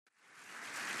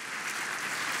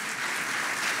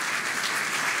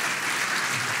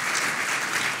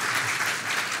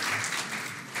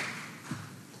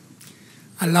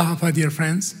Allah, dear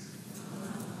friends.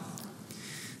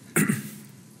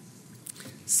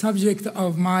 Subject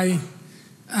of my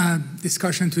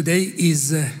discussion today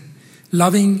is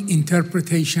loving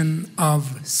interpretation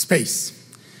of space.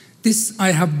 This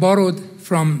I have borrowed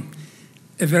from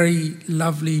a very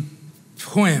lovely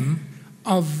poem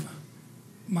of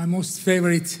my most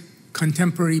favorite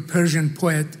contemporary Persian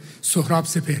poet, Sohrab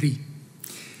Sepehri.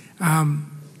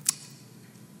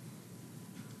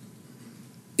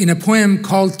 In a poem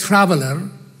called Traveler,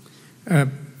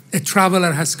 a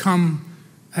traveler has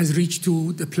reached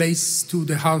to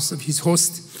the house of his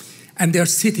host, and they're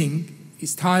sitting.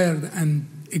 He's tired and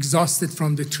exhausted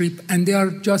from the trip, and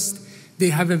they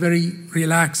have a very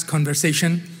relaxed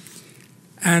conversation.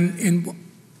 And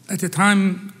at the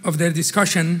time of their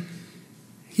discussion,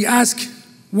 he asked,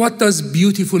 "What does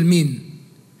beautiful mean?"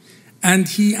 And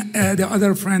the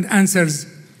other friend answers,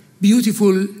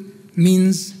 "Beautiful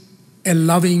means a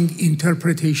loving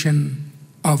interpretation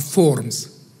of forms."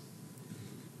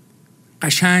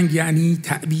 قشنگ یعنی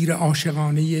تعبیر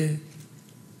عاشقانه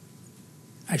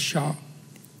اشیاء.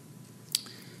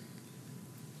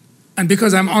 And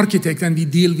because I'm architect and we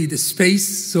deal with the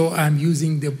space, so I'm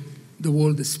using the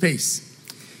word space.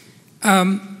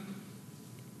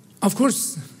 Of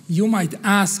course, you might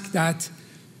ask that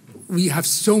we have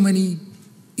so many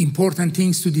important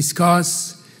things to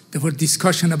discuss. There were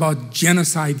discussion about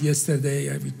genocide yesterday.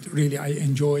 I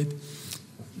enjoyed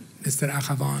Mr.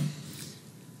 Akhavan.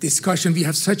 Discussion, we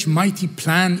have such mighty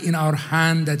plan in our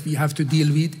hand that we have to deal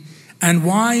with. And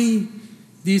why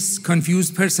this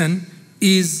confused person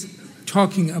is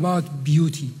talking about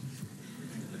beauty,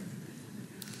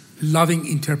 loving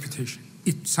interpretation.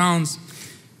 It sounds,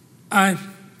 I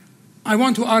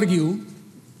want to argue,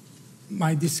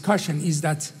 my discussion is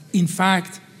that, in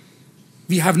fact,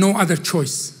 we have no other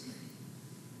choice.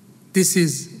 This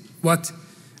is what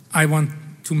I want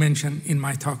to mention in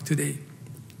my talk today.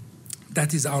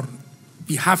 That is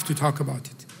we have to talk about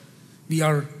it. We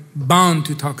are bound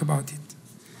to talk about it.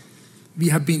 We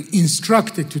have been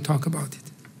instructed to talk about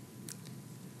it.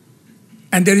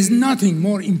 And there is nothing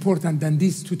more important than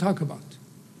this to talk about.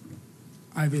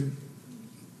 I will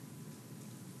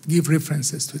give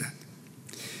references to that.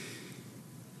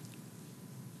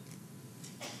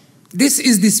 This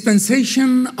is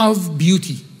dispensation of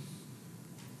beauty.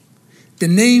 The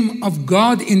name of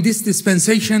God in this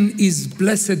dispensation is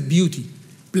blessed beauty,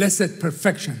 blessed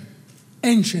perfection,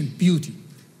 ancient beauty.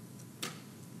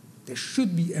 There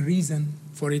should be a reason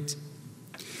for it.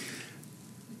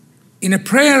 In a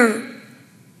prayer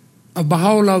of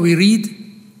Baha'u'llah we read,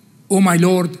 "O my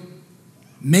Lord,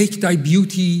 make thy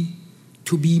beauty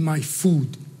to be my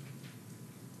food."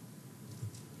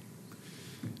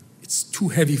 It's too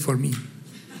heavy for me.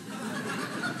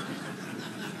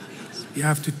 You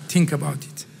have to think about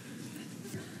it.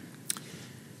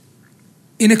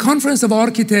 In a conference of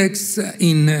architects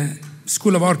in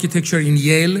School of Architecture in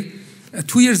Yale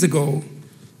 2 years ago,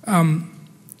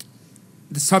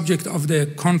 the subject of the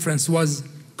conference was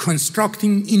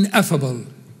constructing ineffable,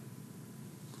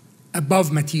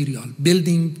 above material,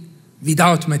 building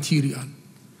without material.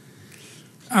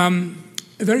 A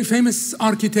very famous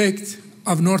architect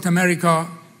of North America,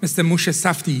 Mr. Moshe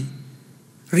Safdie,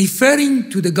 referring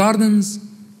to the gardens,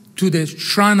 to the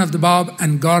Shrine of the Bab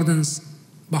and gardens,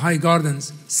 Bahá'í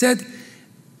gardens, said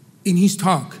in his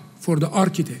talk for the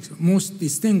architects, most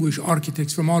distinguished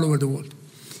architects from all over the world,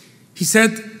 he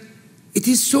said, "It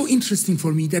is so interesting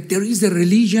for me that there is a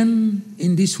religion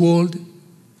in this world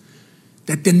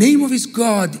that the name of its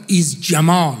God is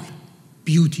Jamal,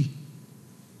 beauty."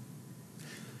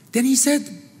 Then he said,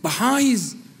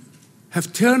 Baha'is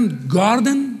have turned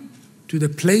garden to the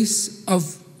place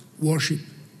of worship,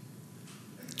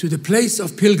 to the place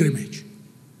of pilgrimage.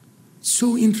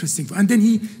 So interesting. And then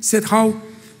he said how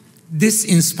this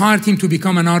inspired him to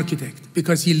become an architect,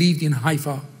 because he lived in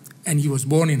Haifa and he was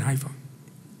born in Haifa.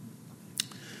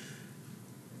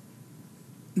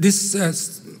 This,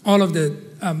 all of the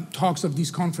talks of this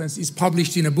conference is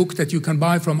published in a book that you can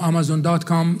buy from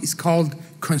Amazon.com. It's called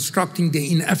Constructing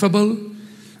the Ineffable.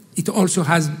 It also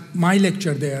has my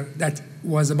lecture there that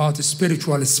was about a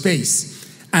spiritual space.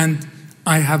 And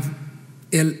I have,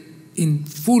 in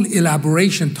full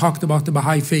elaboration, talked about the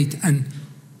Baha'i faith and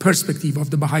perspective of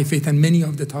the Baha'i faith and many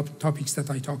of the topics that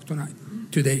I talked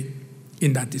today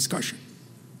in that discussion.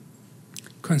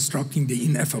 Constructing the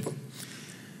Ineffable.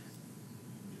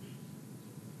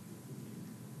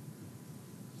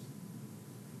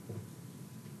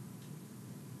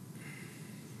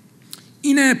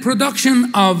 In a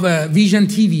production of Vision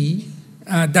TV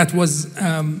that was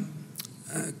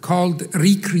called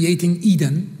Recreating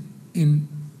Eden, in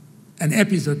an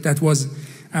episode that was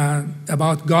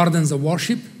about gardens of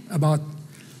worship, about...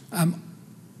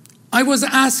 I was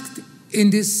asked in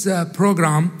this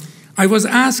program, I was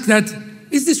asked that,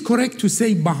 is this correct to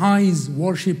say Baha'is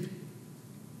worship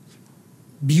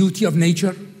beauty of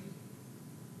nature?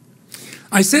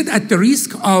 I said, at the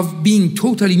risk of being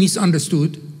totally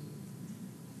misunderstood,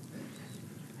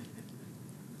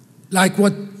 like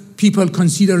what people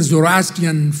consider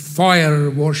Zoroastrian fire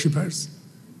worshippers,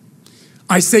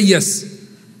 I say yes.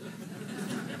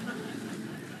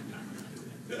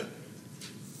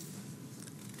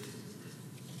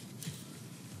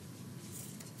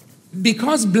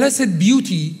 Because blessed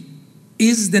beauty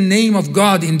is the name of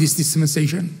God in this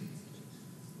dispensation,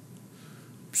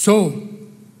 so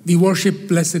we worship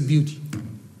blessed beauty.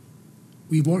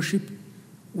 We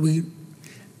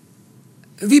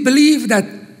believe that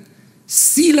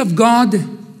seal of God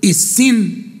is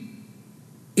seen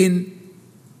in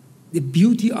the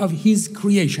beauty of His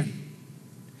creation.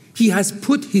 He has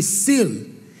put His seal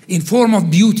in form of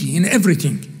beauty in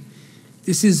everything.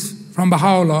 This is from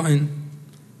Baha'u'llah in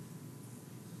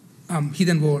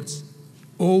Hidden Words.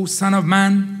 O Son of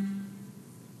Man,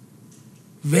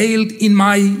 veiled in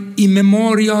my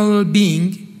immemorial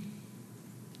being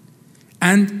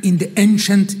and in the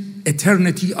ancient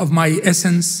eternity of my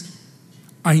essence,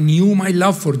 I knew my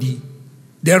love for thee.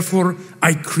 Therefore,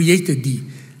 I created thee,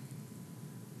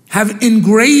 have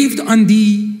engraved on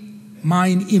thee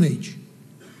mine image,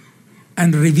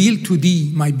 and revealed to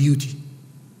thee my beauty.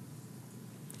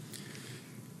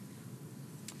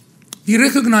 We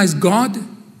recognize God.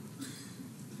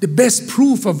 The best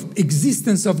proof of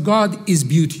existence of God is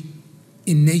beauty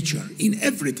in nature, in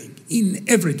everything, in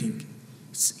everything.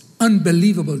 It's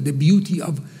unbelievable, the beauty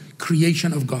of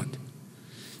creation of God.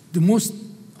 The most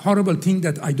horrible thing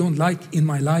that I don't like in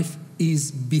my life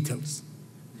is beetles.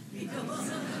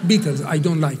 Beetles, I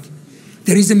don't like.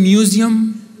 There is a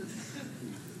museum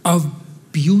of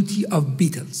beauty of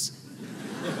beetles.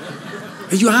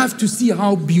 You have to see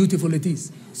how beautiful it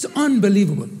is. It's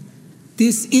unbelievable.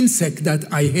 This insect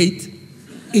that I hate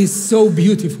is so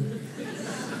beautiful.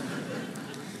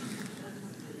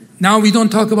 Now we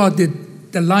don't talk about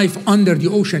the life under the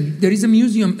ocean. There is a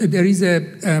museum, there is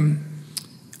a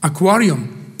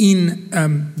aquarium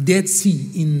in Dead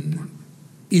Sea in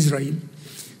Israel.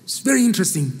 It's very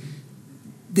interesting.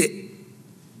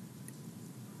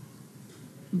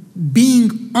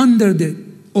 Being under the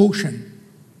ocean,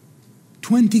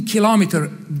 20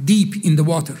 kilometers deep in the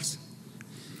waters,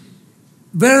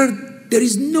 where there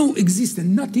is no existence,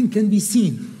 nothing can be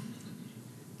seen.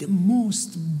 The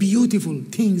most beautiful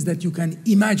things that you can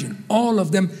imagine, all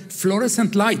of them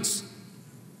fluorescent lights.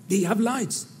 They have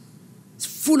lights. It's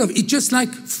full of it, just like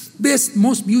best,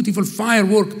 most beautiful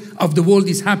firework of the world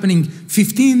is happening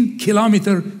 15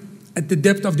 kilometers at the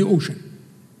depth of the ocean.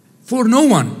 For no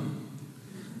one.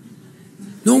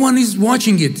 No one is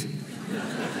watching it.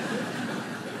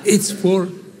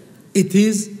 It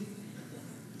is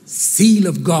seal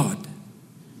of God.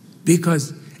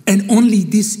 Because, and only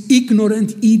this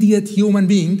ignorant, idiot human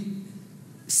being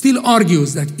still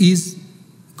argues that is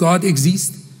God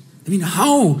exists. I mean,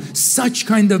 how such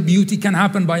kind of beauty can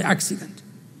happen by accident?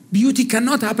 Beauty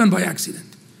cannot happen by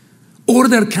accident.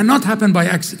 Order cannot happen by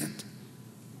accident.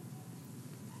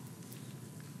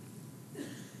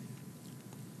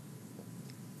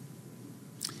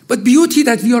 But beauty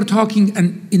that we are talking,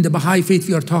 and in the Baha'i faith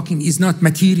we are talking, is not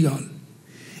material.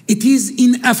 It is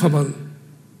ineffable.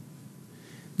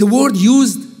 The word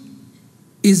used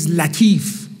is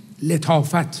latif,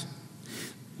 letafat.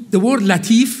 The word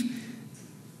latif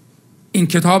in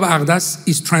Kitab Aqdas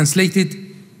is translated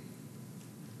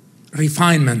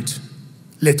refinement.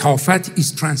 Letafat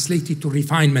is translated to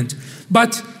refinement.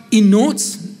 But in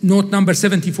notes, note number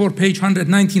 74, page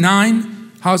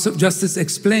 199, House of Justice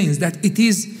explains that it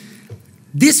is,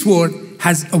 this word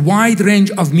has a wide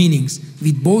range of meanings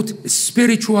with both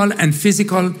spiritual and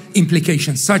physical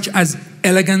implications, such as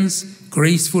elegance,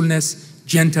 gracefulness,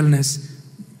 gentleness,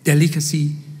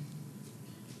 delicacy,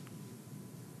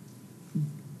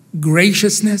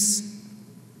 graciousness,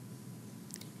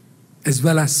 as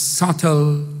well as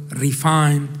subtle,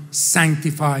 refined,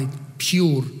 sanctified,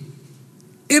 pure.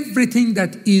 Everything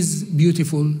that is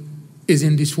beautiful is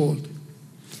in this world.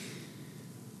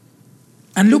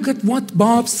 And look at what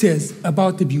Bob says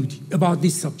about the beauty, about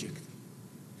this subject.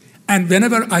 And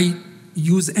whenever I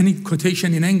use any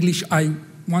quotation in English, I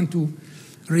want to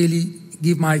really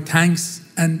give my thanks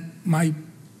and my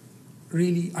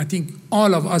really, I think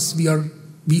all of us, we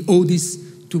owe this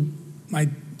to my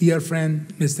dear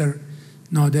friend, Mr.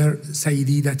 Nader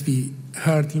Saidi, that we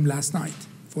heard him last night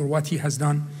for what he has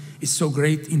done. Is so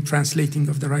great in translating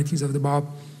of the writings of the Bab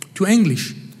to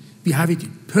English. We have it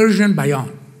in Persian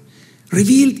Bayan,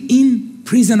 revealed in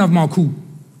prison of Maku,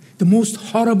 the most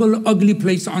horrible, ugly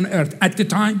place on earth at the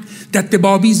time that the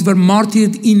Babis were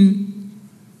martyred in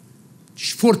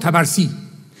Fort Tabarsi.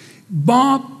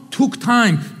 Bab took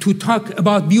time to talk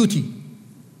about beauty.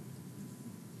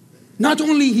 Not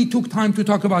only he took time to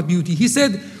talk about beauty, he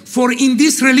said, for in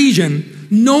this religion,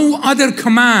 no other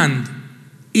command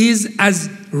is as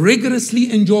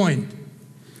rigorously enjoined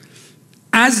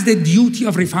as the duty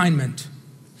of refinement.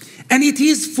 And it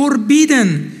is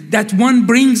forbidden that one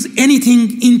brings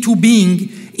anything into being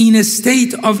in a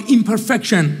state of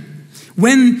imperfection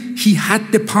when he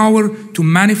had the power to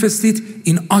manifest it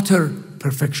in utter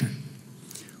perfection.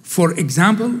 For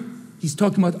example, he's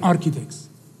talking about architects.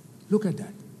 Look at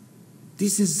that.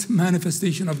 This is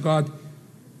manifestation of God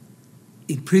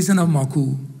in prison of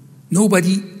Maku.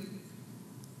 Nobody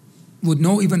would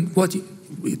know even what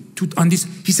on this.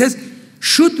 He says,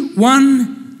 should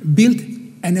one build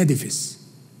an edifice?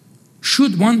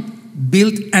 Should one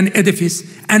build an edifice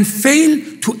and fail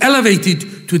to elevate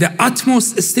it to the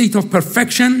utmost state of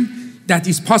perfection that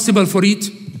is possible for it,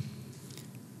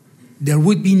 there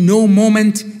would be no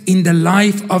moment in the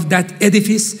life of that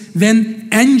edifice when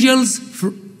angels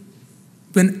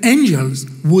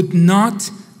would not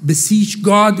beseech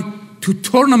God to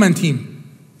torment him.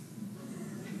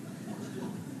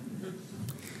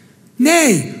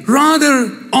 Nay,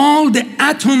 rather, all the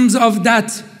atoms of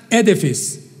that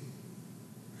edifice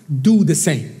do the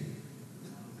same.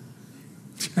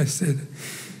 I said,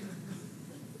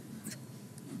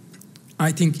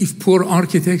 I think if poor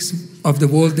architects of the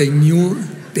world, they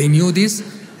knew this,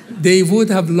 they would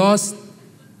have lost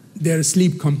their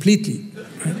sleep completely.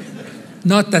 Right?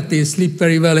 Not that they sleep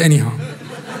very well anyhow.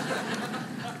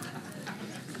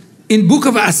 In Book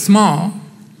of Asma,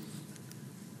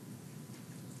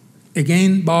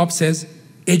 again, Bab says,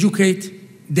 educate,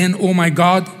 then, oh my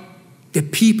God, the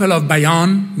people of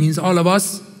Bayan, means all of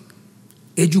us,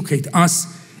 educate us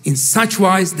in such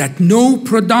wise that no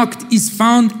product is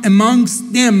found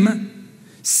amongst them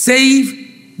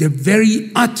save the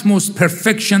very utmost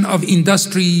perfection of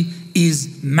industry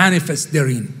is manifest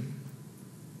therein.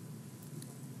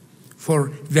 For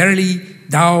verily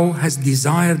thou hast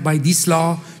desired by this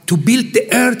law to build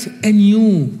the earth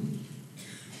anew.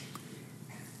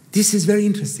 This is very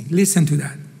interesting. Listen to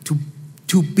that.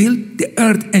 To build the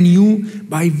earth anew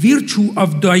by virtue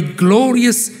of thy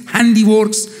glorious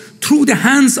handiworks through the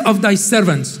hands of thy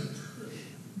servants.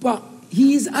 But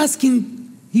he is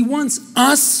asking, he wants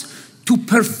us to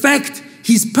perfect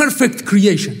his perfect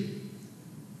creation.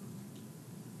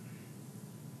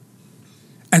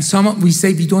 And we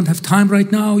say we don't have time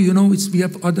right now, we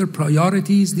have other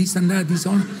priorities, this and that, this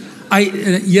on.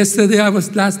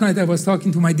 Last night I was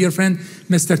talking to my dear friend,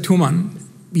 Mr. Tuman.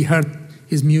 We heard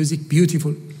his music,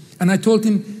 beautiful. And I told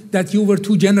him that you were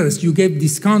too generous. You gave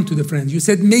discount to the friends. You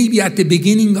said maybe at the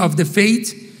beginning of the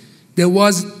faith, there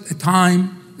was a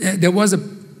time, there was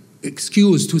an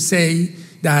excuse to say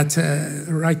that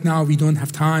right now we don't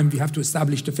have time, we have to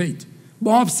establish the faith.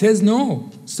 Bob says no,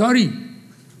 sorry.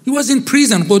 He was in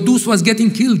prison. Qudus was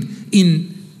getting killed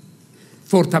in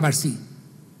Fort Tabarsi.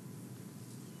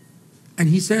 And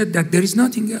he said that there is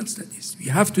nothing else that is. We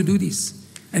have to do this.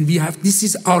 And this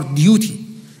is our duty.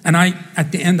 And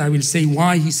at the end, I will say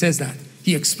why he says that.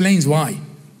 He explains why.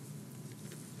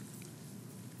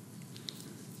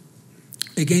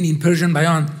 Again, in Persian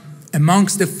Bayan,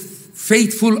 amongst the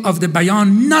faithful of the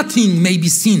Bayan, nothing may be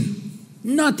seen.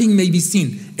 Nothing may be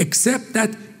seen, except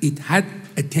that it had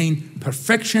attained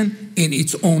perfection in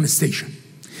its own station.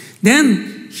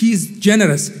 Then he is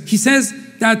generous. He says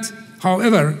that,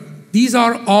 however, these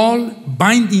are all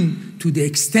binding to the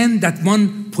extent that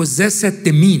one possesseth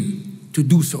the mean to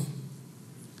do so,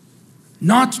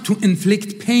 not to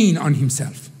inflict pain on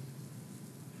himself.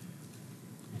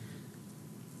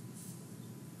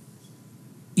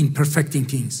 In perfecting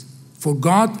things. For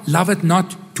God loveth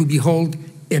not to behold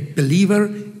a believer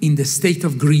in the state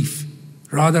of grief.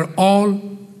 Rather,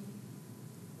 all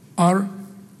are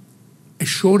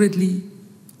assuredly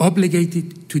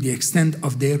obligated to the extent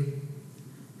of their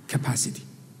capacity.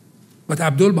 But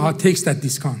Abdul Baha takes that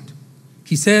discount.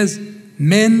 He says,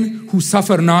 men who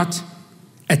suffer not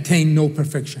attain no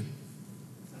perfection.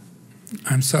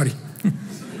 I'm sorry.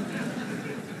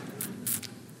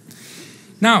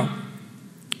 Now,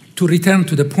 to return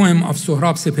to the poem of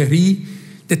Sohrab Sepehri,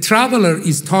 the traveler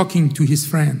is talking to his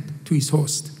friend, to his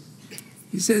host.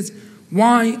 He says,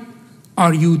 why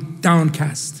are you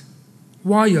downcast?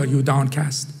 Why are you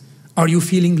downcast? Are you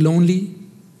feeling lonely?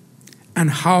 And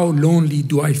how lonely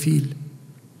do I feel?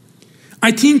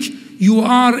 I think you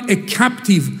are a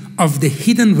captive of the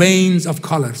hidden veins of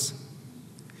colors.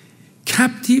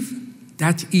 Captive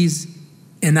that is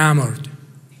enamored,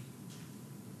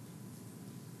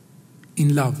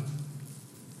 in love.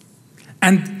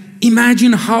 And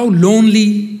imagine how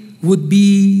lonely would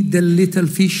be the little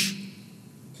fish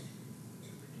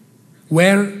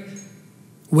were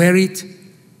it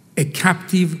a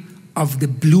captive of the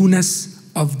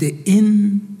blueness of the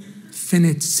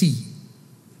infinite sea.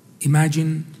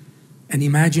 Imagine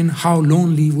how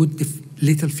lonely would the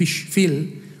little fish feel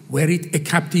were it a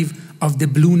captive of the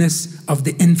blueness of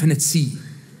the infinite sea.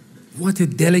 What a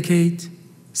delicate,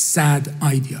 sad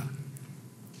idea.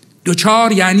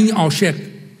 دوچار یعنی عاشق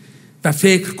و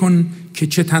فکر کن که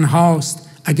چه تنهاست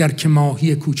اگر که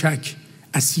ماهی کوچک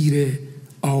اسیر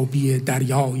آبی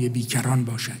دریای بیکران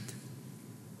باشد.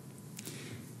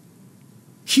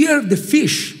 Here the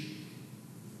fish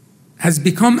has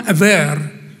become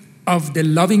aware of the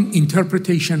loving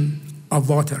interpretation of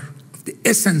water, of the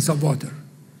essence of water.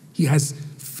 He has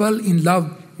fell in love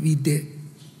with the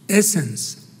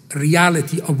essence,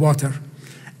 reality of water,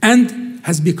 and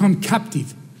has become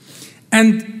captive.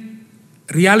 And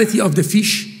reality of the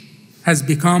fish has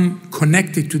become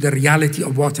connected to the reality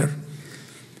of water.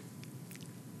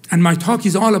 And my talk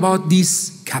is all about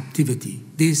this captivity,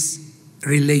 this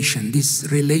relation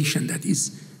that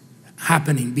is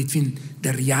happening between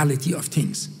the reality of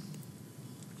things.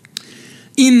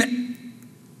 In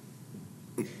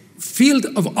field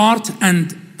of art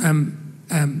and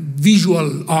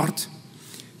visual art,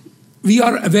 we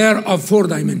are aware of 4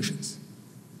 dimensions.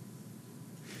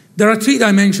 There are 3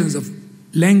 dimensions of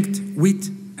length, width,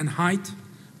 and height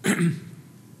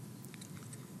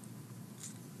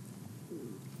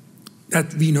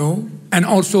that we know, and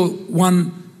also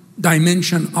 1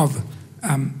 dimension of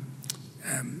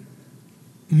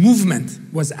movement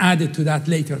was added to that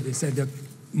later. They said that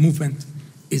movement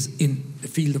is in the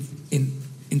field of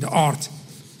in the art.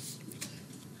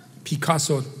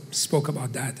 Picasso spoke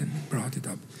about that and brought it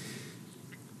up.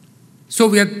 So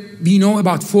we know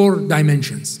about 4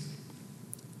 dimensions.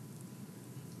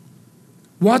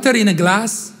 Water in a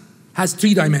glass has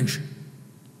 3 dimensions.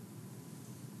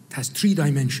 It has 3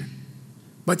 dimensions,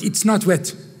 but it's not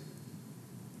wet.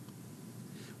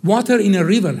 Water in a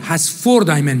river has 4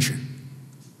 dimensions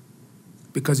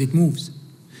because it moves,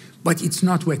 but it's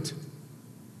not wet.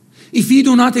 If we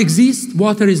do not exist,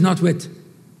 water is not wet.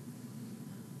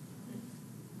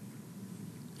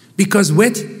 Because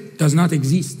wet does not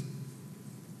exist.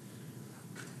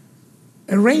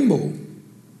 A rainbow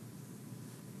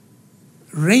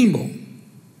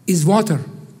is water.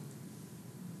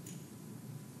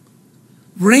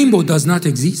 Rainbow does not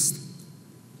exist.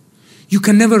 You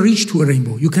can never reach to a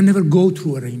rainbow. You can never go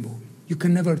through a rainbow. You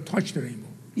can never touch the rainbow.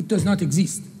 It does not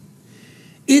exist.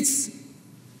 It's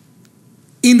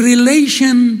in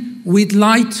relation with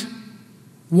light,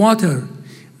 water,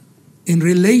 in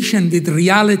relation with the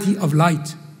reality of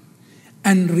light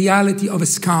and reality of a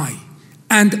sky,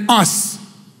 and us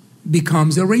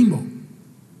becomes a rainbow.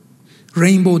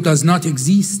 Rainbow does not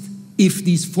exist if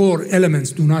these 4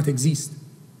 elements do not exist.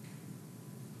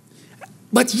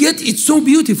 But yet it's so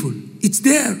beautiful. It's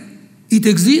there. It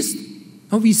exists.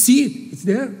 Oh, we see it. It's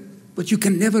there. But you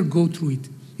can never go through it.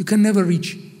 You can never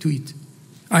reach to it.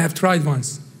 I have tried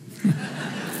once.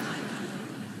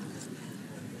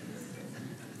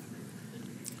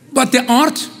 But the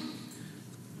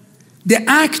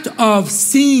act of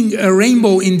seeing a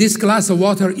rainbow in this glass of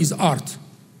water is art.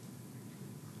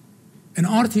 An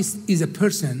artist is a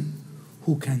person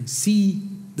who can see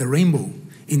the rainbow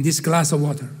in this glass of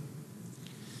water.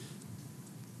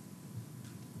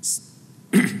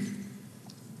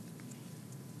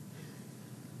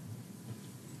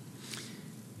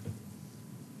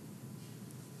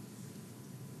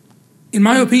 In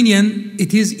my opinion,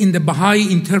 it is in the Bahá'í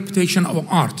interpretation of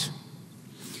art,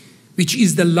 which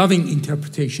is the loving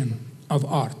interpretation of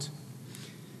art,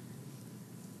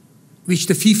 which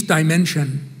the 5th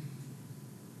dimension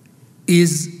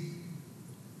is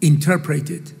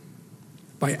interpreted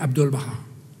by Abdul Baha.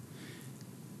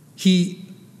 He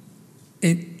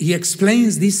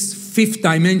explains this 5th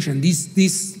dimension,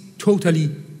 this totally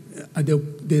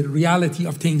the reality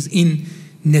of things in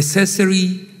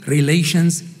necessary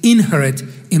relations inherent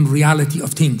in reality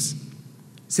of things.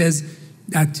 Says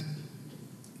that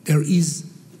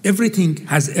everything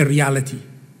has a reality.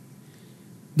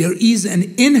 There is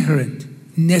an inherent,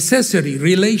 necessary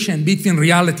relation between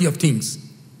reality of things.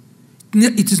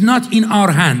 It is not in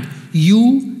our hand,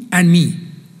 you and me,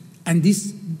 and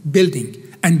this building,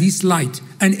 and this light,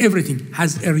 and everything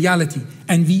has a reality,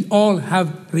 and we all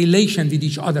have relation with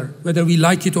each other, whether we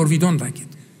like it or we don't like it.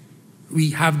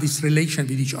 We have this relation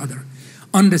with each other.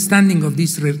 understanding of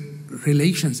these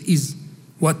relations is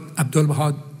what Abdul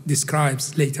Baha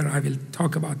describes. Later I will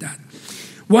talk about that.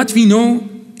 What we know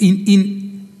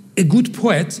in a good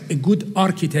poet, a good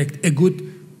architect, a good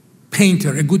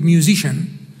painter, a good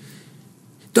musician,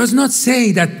 does not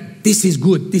say that this is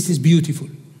good, this is beautiful.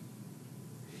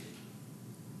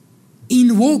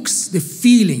 Invokes the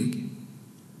feeling.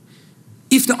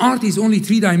 If the art is only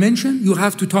 3-dimensional, you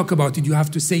have to talk about it. You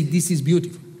have to say, this is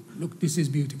beautiful. Look, this is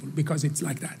beautiful, because it's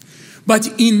like that. But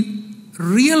in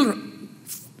real,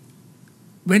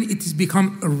 when it has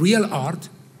become a real art,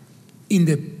 in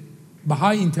the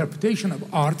Baha'i interpretation of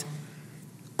art,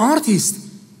 artist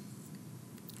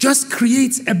just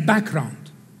creates a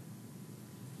background.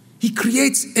 He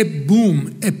creates a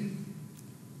boom,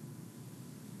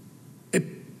 a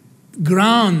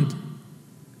ground,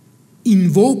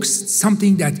 invokes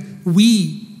something that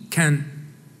we can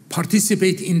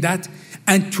participate in that,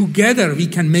 and together we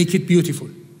can make it beautiful.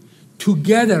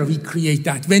 Together we create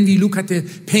that. When we look at the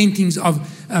paintings of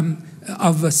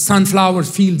sunflower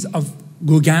fields of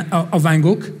Van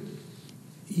Gogh,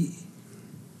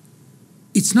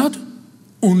 it's not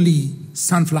only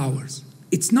sunflowers.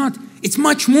 It's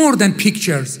much more than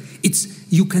pictures.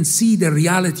 You can see the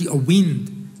reality of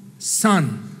wind,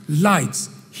 sun, lights,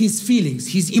 his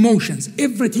feelings, his emotions,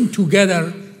 everything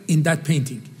together in that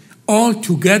painting. All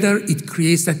together, it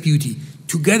creates that beauty.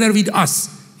 Together with us,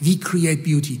 we create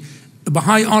beauty. A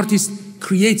Baha'i artist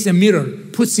creates a mirror,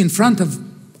 puts in front of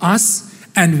us,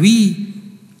 and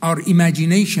our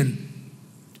imagination,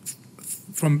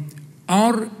 from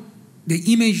the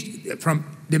image, from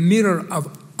the mirror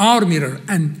of our mirror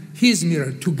and his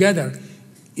mirror together,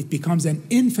 it becomes an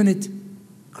infinite,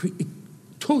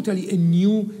 totally a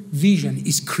new vision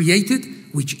is created,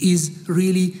 which is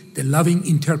really the loving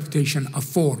interpretation of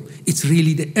form. It's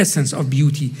really the essence of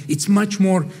beauty. It's much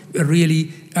more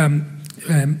really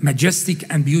majestic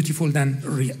and beautiful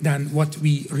than what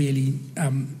we really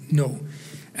know.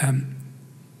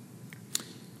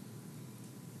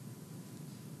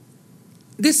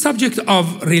 This subject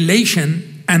of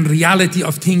relation and reality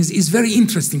of things is a very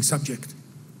interesting subject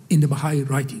in the Baha'i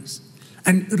writings,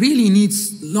 and really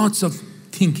needs lots of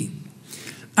thinking.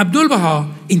 Abdul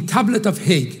Baha, in Tablet of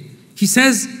Hague, he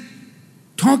says,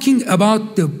 talking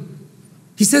about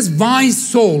he says wise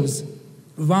souls.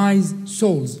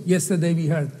 Yesterday we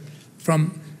heard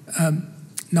from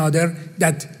Nader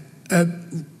that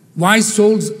wise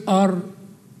souls are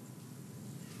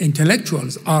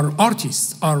intellectuals, are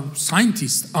artists, are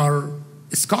scientists, are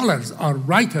scholars, are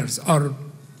writers, are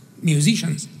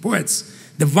musicians, poets.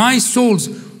 The wise souls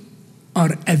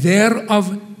are aware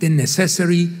of the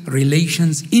necessary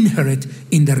relations inherent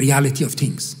in the reality of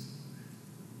things.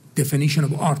 Definition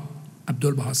of art,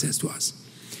 Abdul Baha says to us.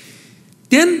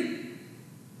 Then,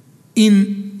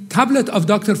 in Tablet of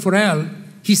Dr. Forel,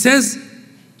 he says,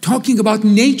 talking about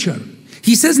nature,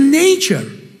 he says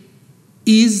nature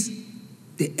is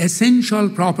the essential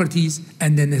properties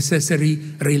and the necessary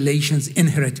relations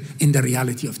inherent in the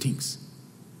reality of things.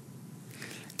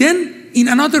 Then, in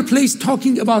another place,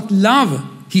 talking about love,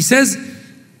 he says,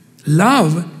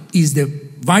 love is the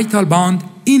vital bond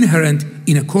inherent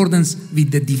in accordance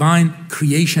with the divine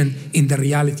creation in the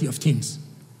reality of things.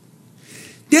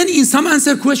 Then in some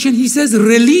answer question, he says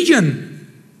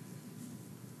religion.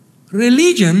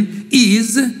 Religion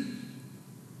is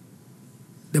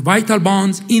the vital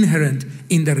bonds inherent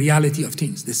in the reality of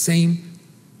things. The same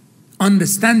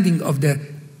understanding of the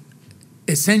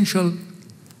essential,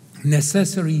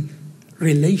 necessary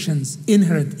relations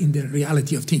inherent in the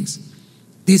reality of things.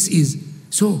 This is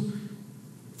so.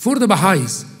 For the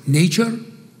Baha'is, nature,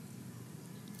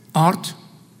 art,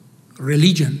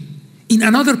 religion. In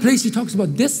another place, he talks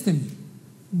about destiny.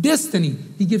 Destiny,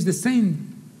 he gives the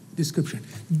same description.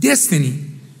 Destiny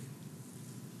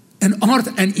and art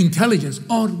and intelligence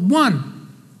are one.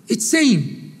 It's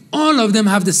same. All of them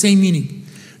have the same meaning.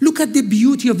 Look at the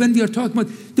beauty of when we are talking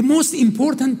about the most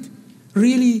important,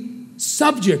 really,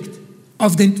 subject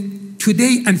of the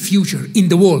today and future in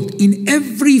the world, in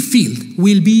every field,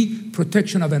 will be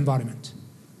protection of environment.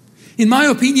 In my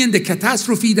opinion, the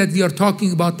catastrophe that we are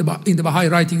talking about in the Baha'i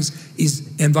writings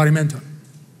is environmental.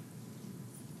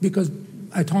 Because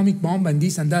atomic bomb and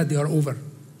this and that, they are over.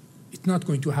 It's not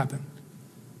going to happen.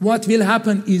 What will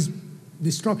happen is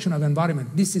destruction of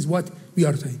environment. This is what we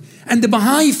are saying. And the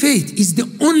Baha'i faith is the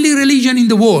only religion in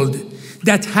the world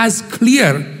that has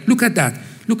clear, look at that.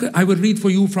 Look, I will read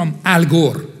for you from Al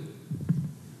Gore.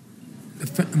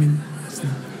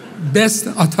 Best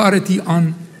authority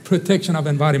on protection of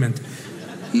environment.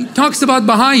 He talks about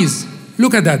Baha'is.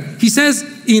 Look at that. He says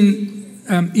in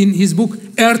his book,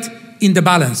 Earth in the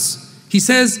Balance, he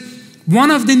says,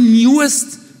 one of the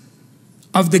newest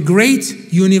of the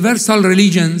great universal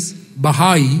religions,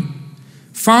 Bahá'í,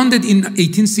 founded in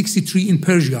 1863 in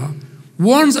Persia,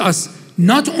 warns us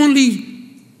not only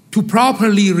to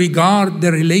properly regard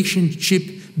the relationship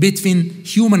between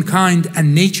humankind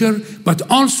and nature, but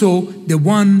also the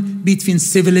one between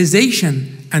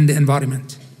civilization and the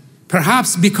environment.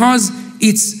 Perhaps because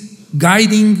its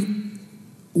guiding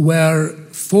were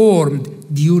formed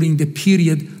during the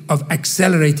period of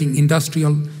accelerating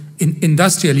industrialism,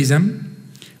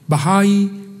 Bahá'í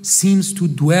seems to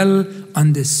dwell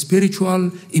on the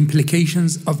spiritual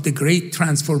implications of the great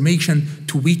transformation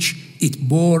to which it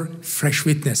bore fresh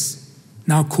witness.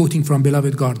 Now quoting from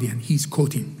Beloved Guardian, he's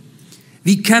quoting,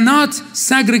 "We cannot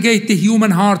segregate the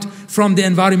human heart from the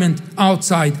environment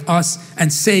outside us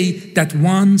and say that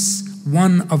once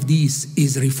one of these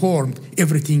is reformed,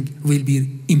 everything will be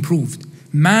improved.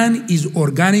 Man is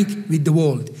organic with the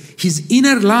world. His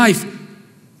inner life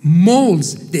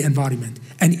molds the environment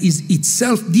and is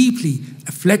itself deeply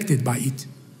affected by it.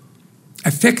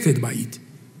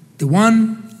 The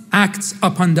one acts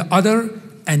upon the other,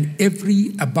 and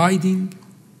every abiding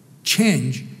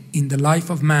change in the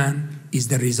life of man is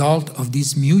the result of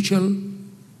these mutual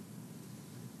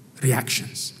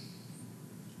reactions."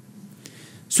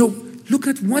 So look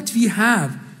at what we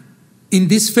have in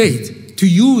this faith to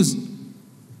use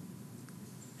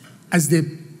as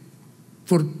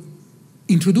for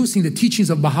introducing the teachings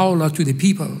of Baha'u'llah to the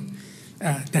people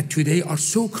that today are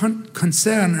so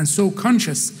concerned and so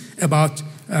conscious about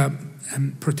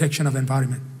protection of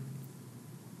environment.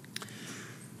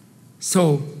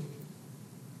 So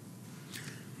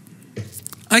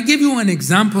I give you an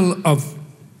example of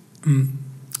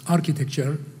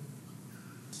architecture.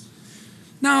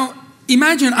 Now,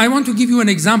 imagine, I want to give you an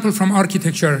example from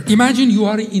architecture. Imagine you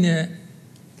are in a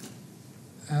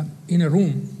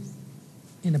room,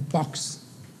 in a box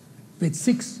with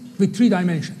 3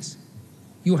 dimensions.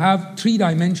 You have 3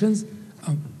 dimensions.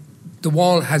 The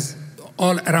wall has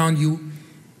all around you,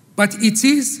 but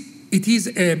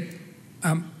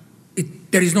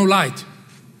there is no light.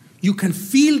 You can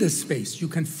feel the space. You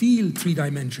can feel 3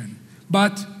 dimension,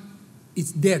 but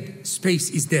it's dead. Space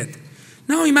is dead.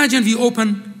 Now imagine we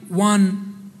open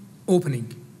one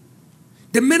opening.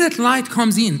 The minute light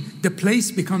comes in, the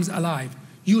place becomes alive.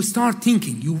 You start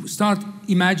thinking, you start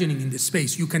imagining in the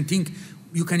space. You can think,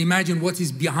 you can imagine what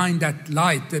is behind that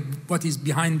light, what is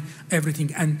behind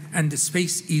everything, and the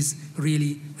space is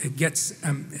really gets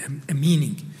a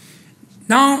meaning.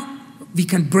 Now we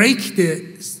can break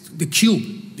the cube,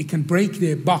 we can break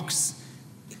the box.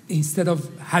 Instead of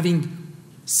having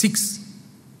 6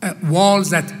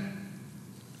 walls that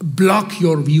block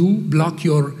your view, block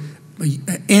your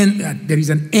end. There is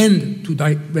an end to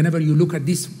whenever you look at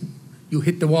this, you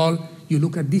hit the wall. You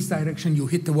look at this direction, you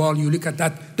hit the wall. You look at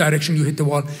that direction, you hit the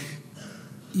wall.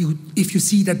 If you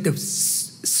see that the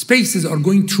spaces are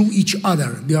going through each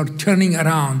other, they are turning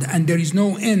around, and there is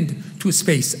no end to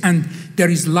space, and there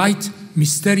is light,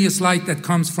 mysterious light that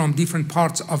comes from different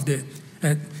parts of the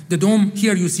dome.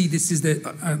 Here you see this is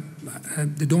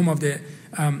the dome of the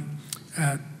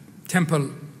temple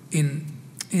in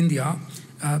India.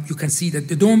 You can see that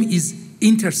the dome is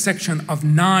intersection of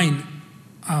 9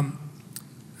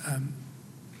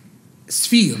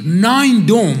 sphere, 9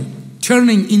 dome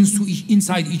turning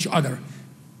inside each other,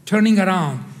 turning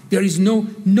around. There is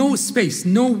no space,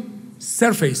 no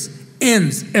surface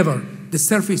ends ever. The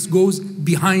surface goes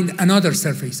behind another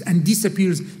surface and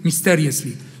disappears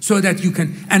mysteriously, so that you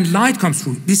can, and light comes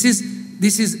through. This is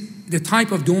the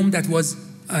type of dome that was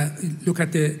look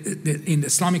at in the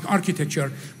Islamic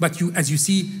architecture. But as you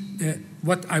see,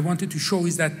 what I wanted to show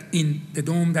is that in the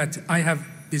dome that I have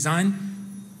designed,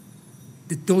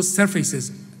 those surfaces,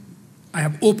 I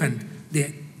have opened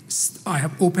these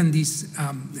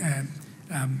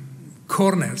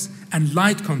corners, and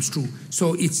light comes through.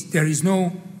 So there is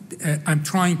no. I'm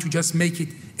trying to just make it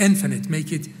infinite,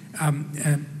 make it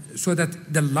so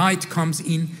that the light comes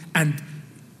in, and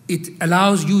it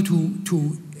allows you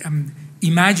to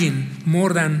imagine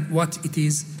more than what it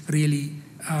is really,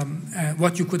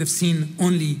 what you could have seen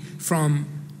only from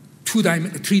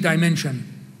 3 dimension.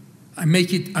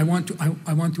 I want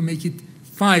to make it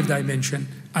 5 dimension.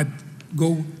 I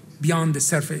go beyond the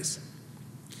surface.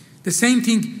 The same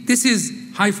thing. This is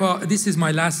Haifa. This is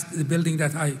my last building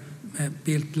that I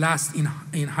built last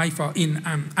in Haifa, in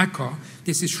Akka.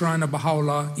 This is Shrine of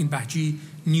Baha'u'llah in Bahji,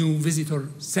 new visitor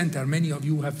center. Many of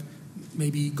you have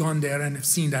maybe gone there and have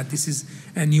seen that. This is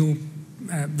a new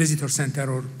visitor center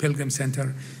or pilgrim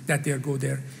center that they go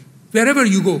there. Wherever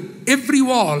you go, every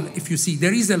wall, if you see,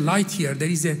 there is a light here, there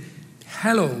is a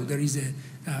halo, there is a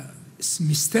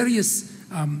mysterious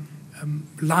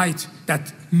light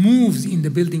that moves in the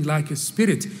building like a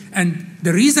spirit. And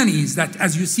the reason is that,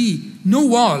 as you see, no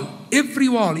wall, every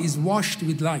wall is washed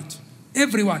with light.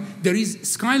 Every wall. There is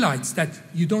skylights that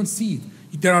you don't see.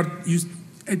 There are,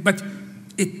 but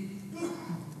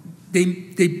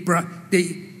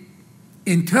they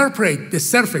interpret the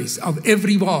surface of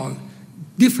every wall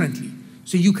differently.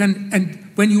 So you can,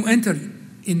 and when you enter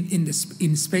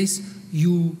in space,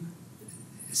 you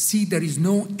see there is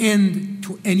no end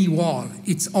to any wall.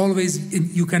 It's always,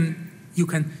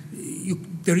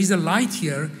 there is a light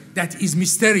here that is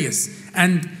mysterious,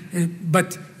 and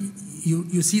but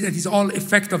you see that it's all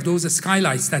effect of those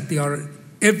skylights, that they are,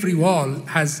 every wall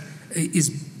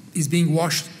is being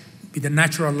washed with the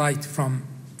natural light from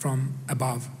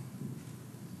above.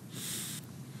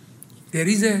 There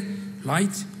is a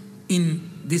light in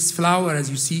this flower, as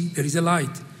you see. There is a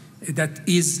light that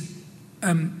is,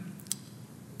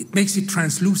 it makes it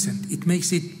translucent. It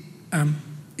makes it,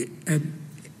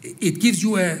 it gives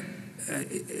you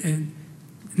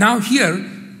now here,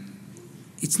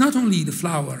 it's not only the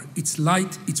flower, it's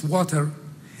light, it's water,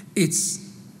 it's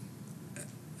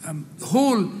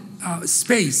whole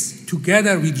space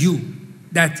together with you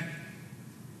that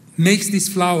makes this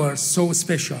flower so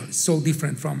special, so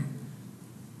different from.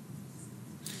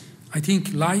 I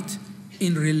think light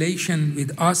in relation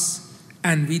with us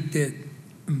and with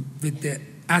the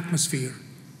atmosphere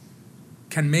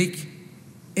can make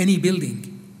any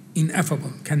building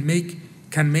ineffable, can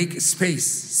make space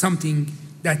something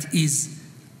that is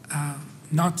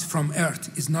not from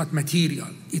earth, is not material,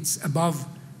 it's above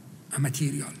a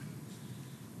material.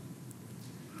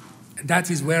 And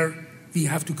that is where we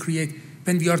have to create,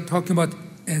 when we are talking about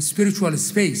a spiritual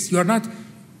space, you are not,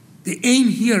 the aim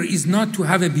here is not to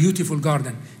have a beautiful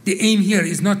garden. The aim here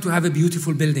is not to have a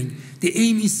beautiful building. The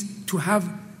aim is to have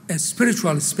a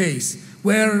spiritual space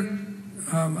where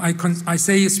I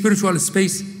say a spiritual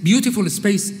space, beautiful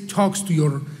space talks to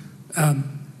your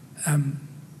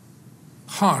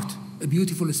heart. A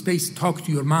beautiful space talks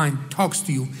to your mind, talks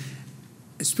to you.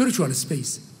 A spiritual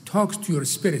space talks to your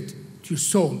spirit, to your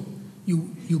soul.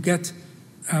 You get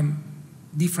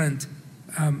different.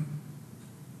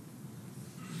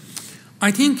 I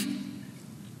think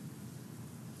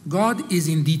God is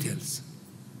in details.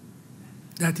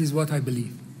 That is what I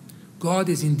believe. God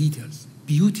is in details.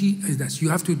 Beauty is that. You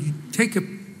have to take a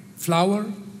flower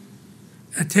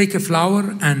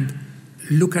and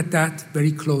look at that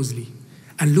very closely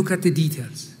and look at the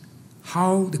details,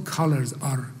 how the colors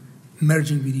are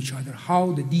merging with each other,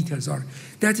 how the details are.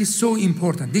 That is so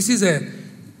important. This is a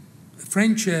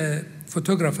French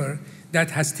photographer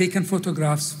that has taken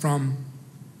photographs from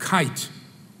kite.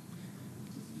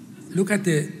 Look at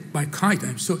by kite.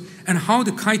 And how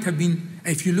the kite have been,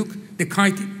 if you look, the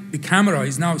kite, the camera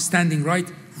is now standing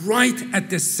right at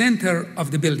the center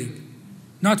of the building.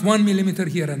 Not 1 millimeter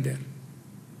here and there.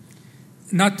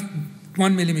 Not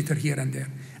 1 millimeter here and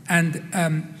there. And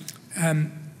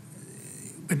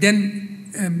but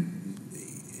then,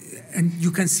 and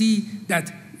you can see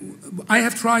that I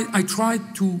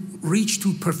tried to reach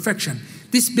to perfection.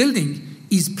 This building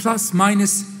is plus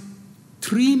minus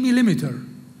 3 millimeter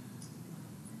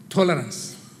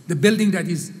tolerance. The building that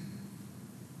is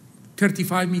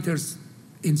 35 meters,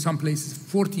 in some places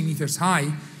 40 meters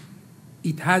high,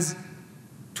 it has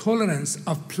tolerance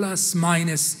of plus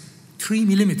minus 3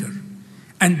 millimeter.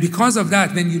 And because of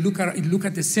that, when you look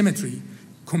at the symmetry,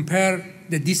 compare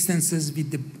the distances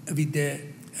with the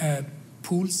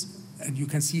pools, and you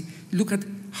can see, look at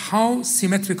how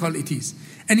symmetrical it is.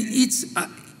 And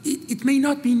it may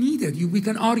not be needed. We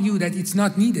can argue that it's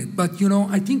not needed, but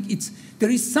I think there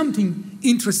is something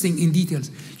interesting in details.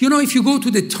 If you go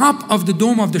to the top of the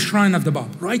dome of the Shrine of the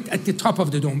Bab, right at the top of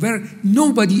the dome, where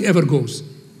nobody ever goes.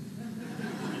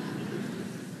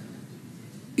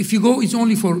 If you go, it's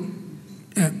only for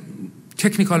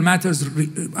technical matters.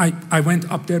 I went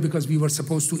up there because we were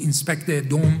supposed to inspect the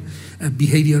dome,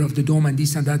 behavior of the dome and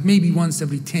this and that. Maybe once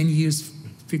every 10 years,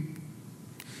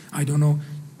 I don't know,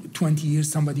 20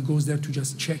 years, somebody goes there to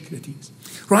just check the things.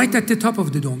 Right at the top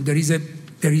of the dome, there is a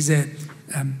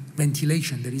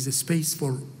ventilation. There is a space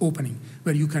for opening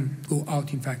where you can go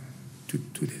out, in fact,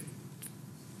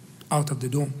 out of the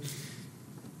dome.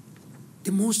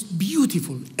 The most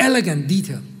beautiful, elegant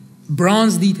detail,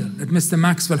 bronze detail that Mr.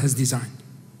 Maxwell has designed.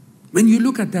 When you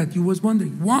look at that, you was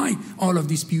wondering, why all of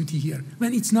this beauty here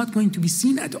when it's not going to be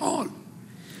seen at all?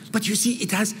 But you see,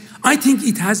 I think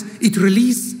it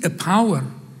releases a power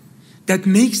that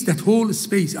makes that whole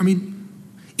space. I mean,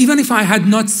 even if I had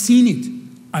not seen it,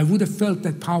 I would have felt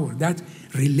that power, that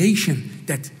relation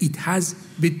that it has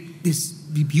with this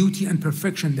the beauty and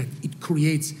perfection that it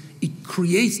creates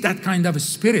that kind of a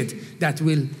spirit that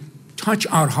will touch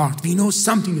our heart. We know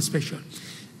something special.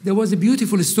 There was a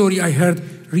beautiful story I heard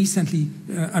recently.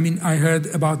 I heard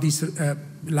about this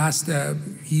last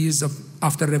years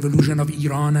after revolution of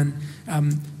Iran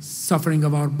and suffering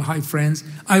of our Baha'i friends.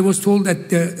 I was told that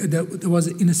there was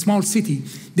in a small city,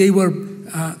 they were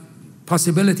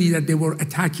possibility that they were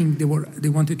attacking, they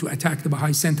wanted to attack the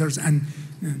Baha'i centers and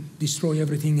destroy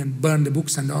everything and burn the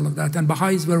books and all of that. And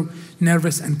Baha'is were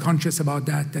nervous and conscious about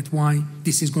that why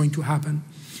this is going to happen.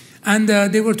 And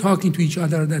they were talking to each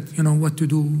other that, what to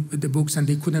do with the books, and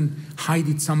they couldn't hide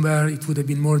it somewhere. It would have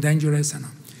been more dangerous. And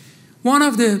one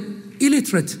of the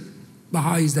illiterate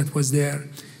Baha'is that was there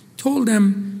told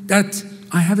them that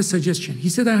I have a suggestion. He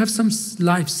said, I have some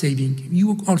life-saving.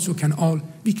 You also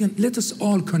let us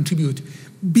all contribute.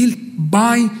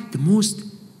 Buy the most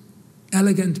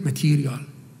elegant material.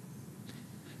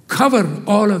 Cover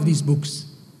all of these books.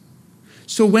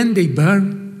 So when they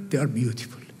burn, they are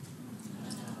beautiful.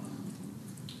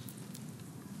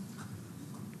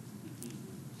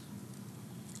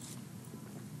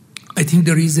 I think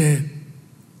there is a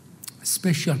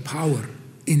special power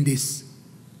in this.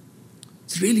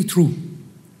 It's really true.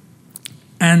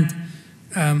 And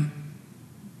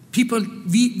people,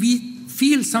 we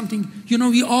feel something,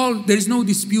 there is no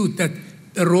dispute that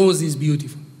a rose is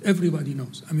beautiful. Everybody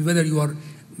knows. Whether you are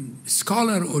a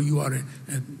scholar or you are a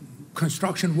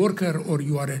construction worker or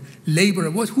you are a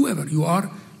laborer, whoever you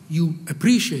are, you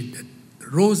appreciate that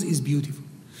rose is beautiful.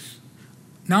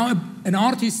 Now, an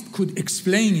artist could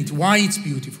explain it, why it's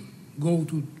beautiful. Go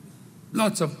to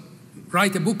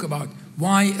write a book about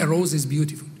why a rose is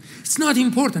beautiful. It's not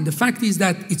important. The fact is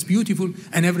that it's beautiful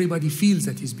and everybody feels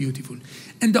that it's beautiful.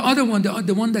 And the other one,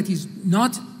 the one that is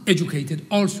not educated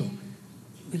also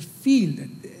will feel that,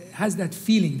 has that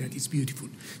feeling that it's beautiful.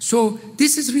 So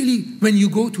this is really when you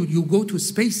go to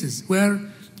spaces where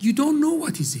you don't know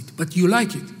what is it, but you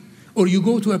like it. Or you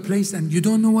go to a place and you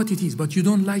don't know what it is, but you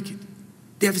don't like it.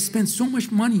 They have spent so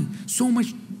much money, so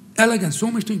much elegance, so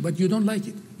much thing, but you don't like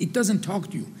it. It doesn't talk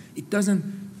to you. It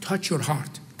doesn't touch your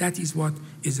heart. That is what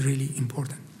is really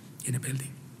important in a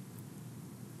building.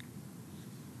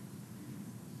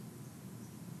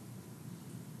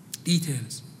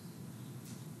 Details.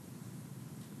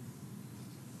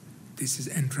 This is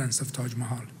entrance of Taj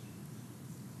Mahal.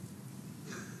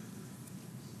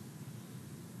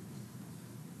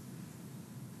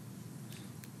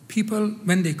 People,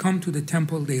 when they come to the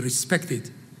temple, they respect it.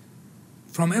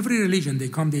 From every religion they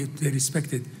come, they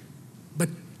respect it. But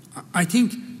I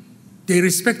think they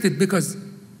respect it because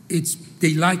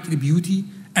they like the beauty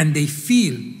and they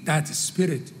feel that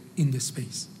spirit in the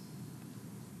space.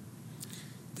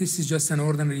 This is just an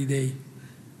ordinary day.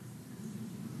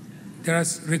 There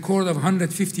is a record of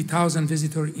 150,000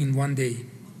 visitors in one day.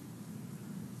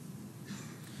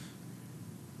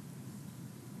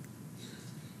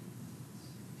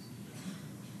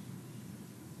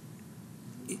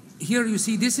 Here you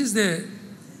see, this is the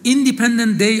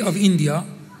Independent Day of India.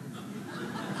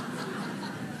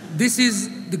 This is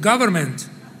the government.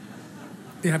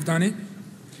 They have done it.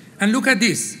 And look at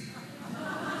this.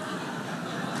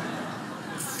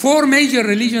 4 major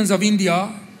religions of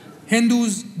India,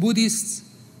 Hindus, Buddhists,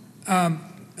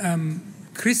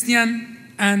 Christian,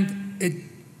 and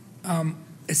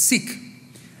a Sikh.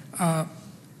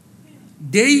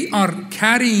 They are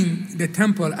carrying the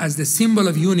temple as the symbol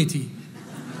of unity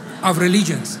of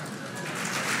religions.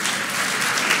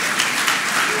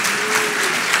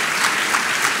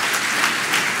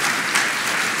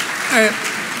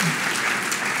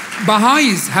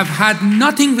 Baha'is have had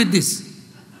nothing with this.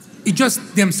 It's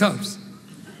just themselves.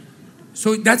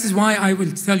 So that is why I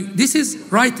will tell you, this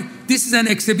is an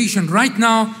exhibition right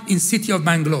now in city of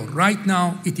Bangalore. Right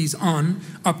now it is on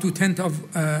up to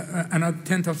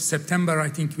 10th of September, I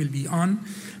think will be on.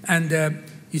 And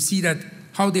you see that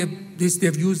how they've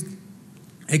used,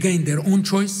 again, their own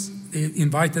choice. They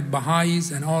invited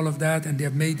Baha'is and all of that, and they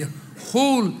have made the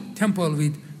whole temple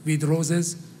with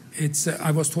roses.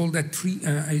 I was told that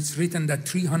it's written that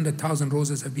 300,000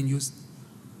 roses have been used.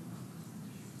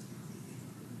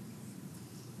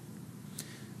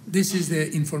 This is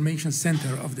the information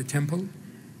center of the temple.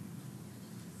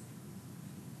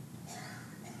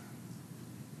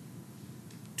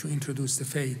 To introduce the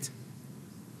faith.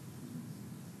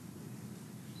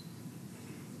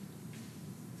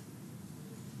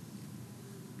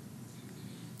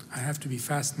 I have to be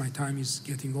fast, my time is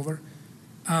getting over.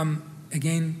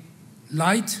 Again,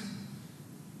 light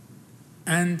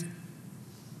and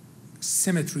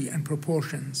symmetry and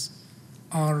proportions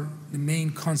are the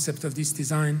main concept of this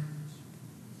design.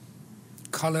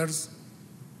 Colors,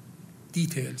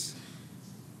 details.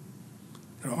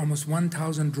 There are almost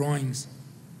 1,000 drawings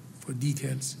for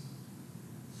details.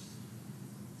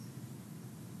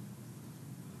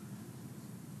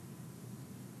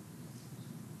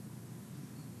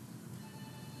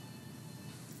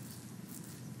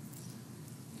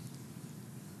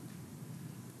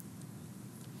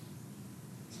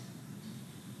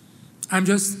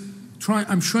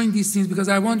 I'm showing these things because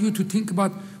I want you to think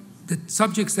about the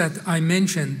subjects that I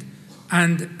mentioned,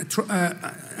 and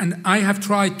I have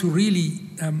tried to really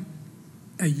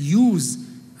use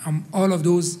all of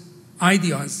those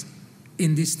ideas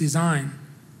in this design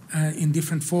in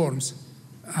different forms.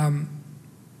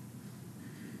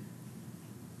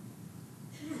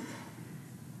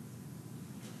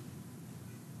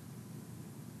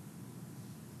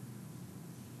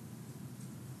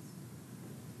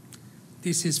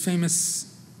 This is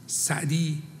famous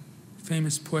Sa'di,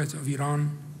 famous poet of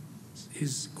Iran,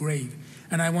 his grave.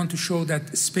 And I want to show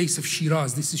that space of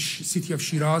Shiraz. This is city of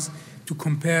Shiraz, to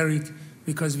compare it,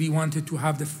 because we wanted to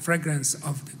have the fragrance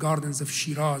of the gardens of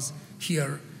Shiraz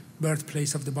here,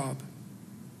 birthplace of the Bab.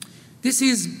 This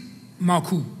is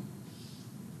Maku,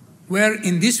 where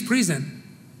in this prison,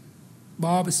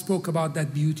 Bab spoke about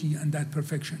that beauty and that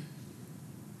perfection,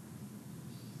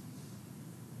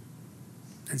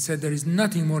 and said there is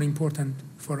nothing more important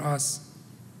for us.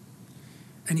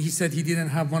 And he said he didn't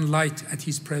have one light at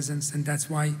his presence, and that's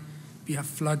why we have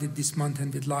flooded this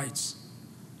mountain with lights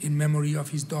in memory of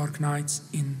his dark nights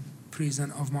in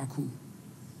prison of Maku.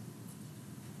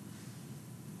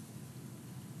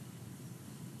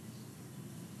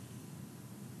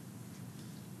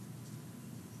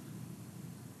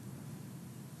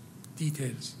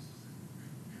 Details.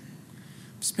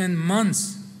 Spend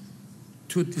months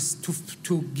to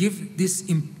give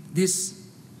this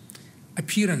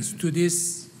appearance to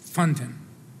this fountain,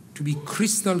 to be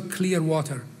crystal clear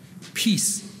water,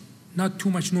 peace, not too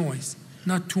much noise,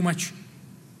 not too much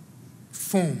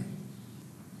foam.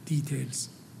 Details.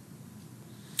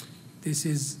 This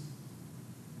is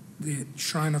the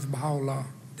shrine of Baha'u'llah,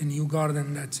 the new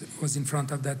garden that was in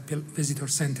front of that visitor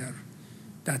center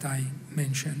that I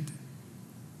mentioned.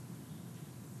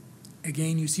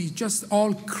 Again, you see, just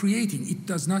all creating. It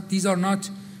does not, these are not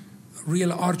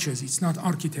real arches, it's not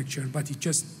architecture, but it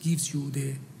just gives you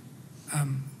the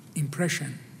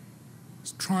impression.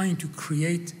 It's trying to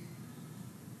create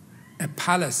a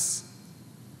palace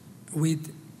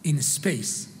in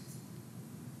space.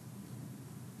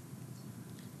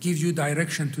 Gives you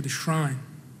direction to the shrine.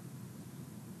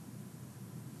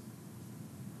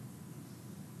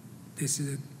 This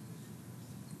is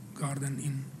a garden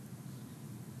in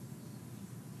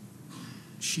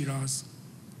Shiraz.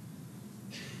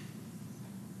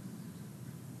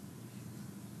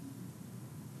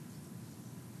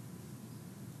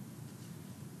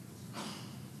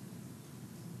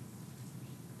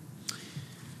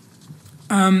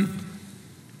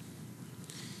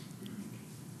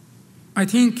 I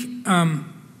think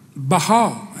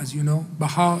Baha, as you know,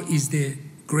 Baha is the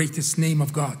greatest name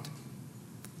of God.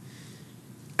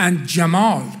 And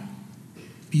Jamal,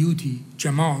 beauty,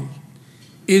 Jamal,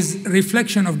 is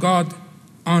reflection of God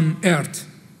on earth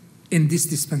in this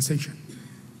dispensation.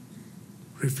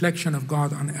 Reflection of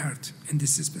God on earth in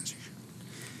this dispensation.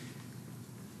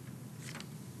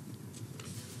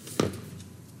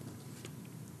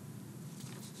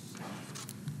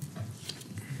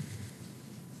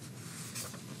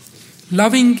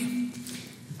 Loving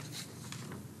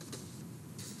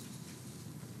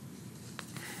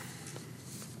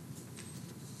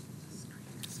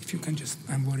if you can just,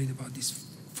 I'm worried about this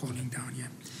falling down, yeah.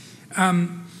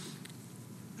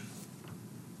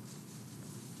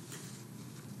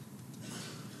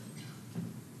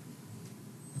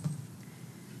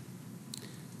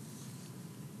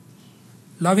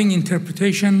 Loving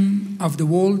interpretation of the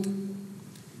world.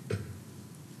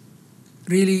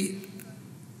 Really,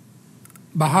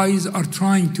 Baha'is are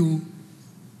trying to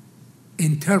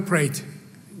interpret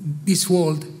this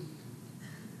world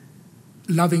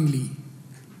lovingly,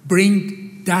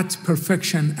 bring that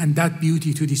perfection and that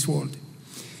beauty to this world.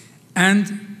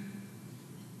 And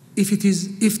if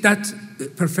that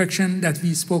perfection that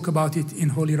we spoke about it in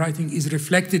Holy Writing is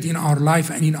reflected in our life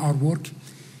and in our work,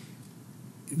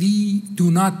 we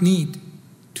do not need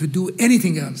to do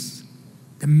anything else.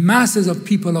 The masses of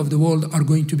people of the world are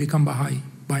going to become Baha'i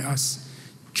by us.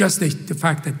 Just the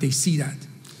fact that they see that.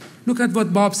 Look at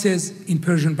what Bab says in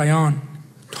Persian Bayan,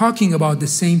 talking about the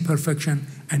same perfection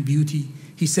and beauty.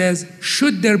 He says,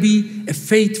 should there be a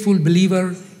faithful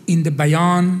believer in the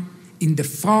Bayan, in the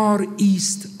far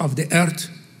east of the earth,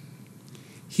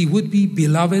 he would be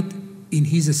beloved in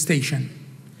his station.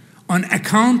 on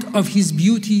account of his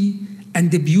beauty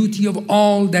and the beauty of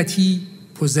all that he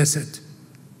possessed.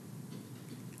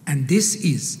 And this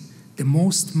is the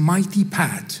most mighty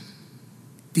path.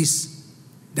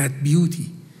 That beauty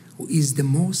is the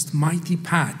most mighty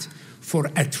path for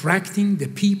attracting the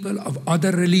people of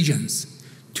other religions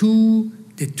to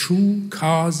the true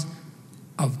cause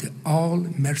of the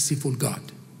all-merciful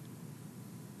God.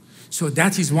 So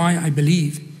that is why I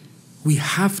believe we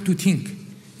have to think.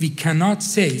 We cannot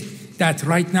say that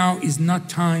right now is not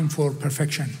time for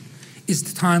perfection. It's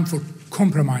the time for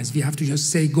compromise. We have to just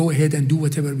say, go ahead and do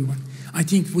whatever we want. I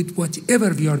think with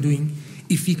whatever we are doing,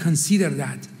 if we consider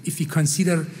that, if we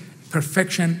consider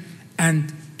perfection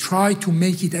and try to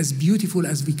make it as beautiful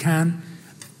as we can,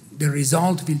 the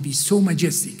result will be so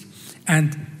majestic.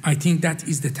 And I think that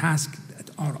is the task that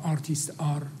our artists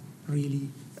are really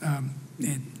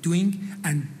doing.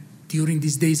 And during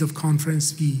these days of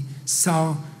conference, we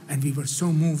saw and we were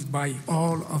so moved by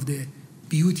all of the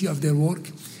beauty of their work.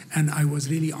 And I was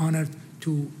really honored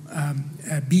to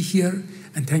be here,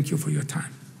 and thank you for your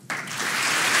time.